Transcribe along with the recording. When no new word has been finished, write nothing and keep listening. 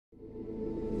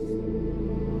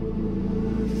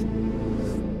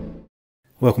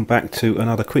Welcome back to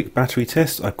another quick battery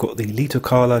test. I've got the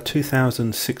LiitoKala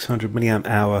 2600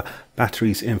 mAh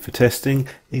batteries in for testing.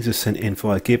 These are sent in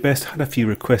via Gearbest. Had a few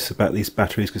requests about these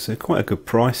batteries because they're quite a good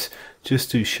price.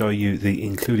 Just to show you the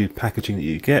included packaging that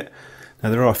you get. Now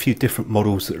there are a few different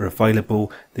models that are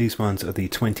available. These ones are the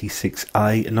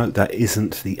 26A. Note that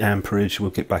isn't the amperage. We'll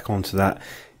get back onto that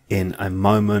in a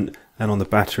moment. And on the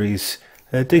batteries,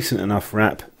 a decent enough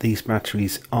wrap. These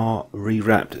batteries are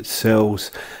rewrapped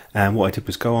cells, and what I did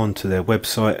was go on to their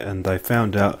website and I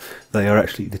found out they are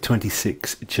actually the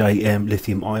 26JM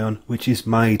lithium ion, which is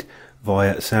made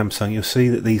via Samsung. You'll see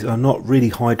that these are not really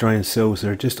high drain cells,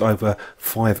 they're just over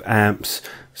 5 amps.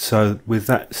 So with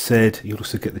that said, you'll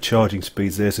also get the charging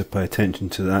speeds there, so pay attention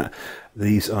to that.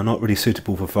 These are not really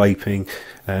suitable for vaping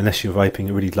unless you're vaping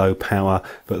at really low power,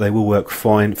 but they will work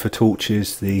fine for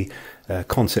torches. The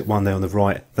Concept one there on the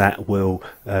right, that will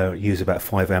use about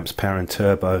 5 amps power and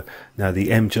turbo. Now the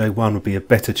MJ1 would be a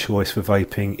better choice for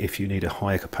vaping if you need a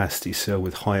higher capacity cell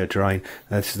with higher drain.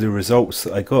 This is the results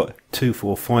that I got: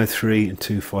 2453 and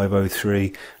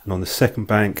 2503, and on the second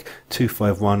bank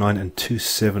 2519 and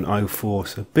 2704.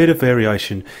 So a bit of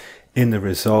variation in the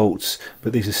results,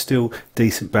 but these are still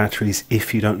decent batteries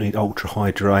if you don't need ultra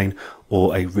high drain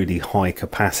or a really high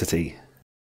capacity.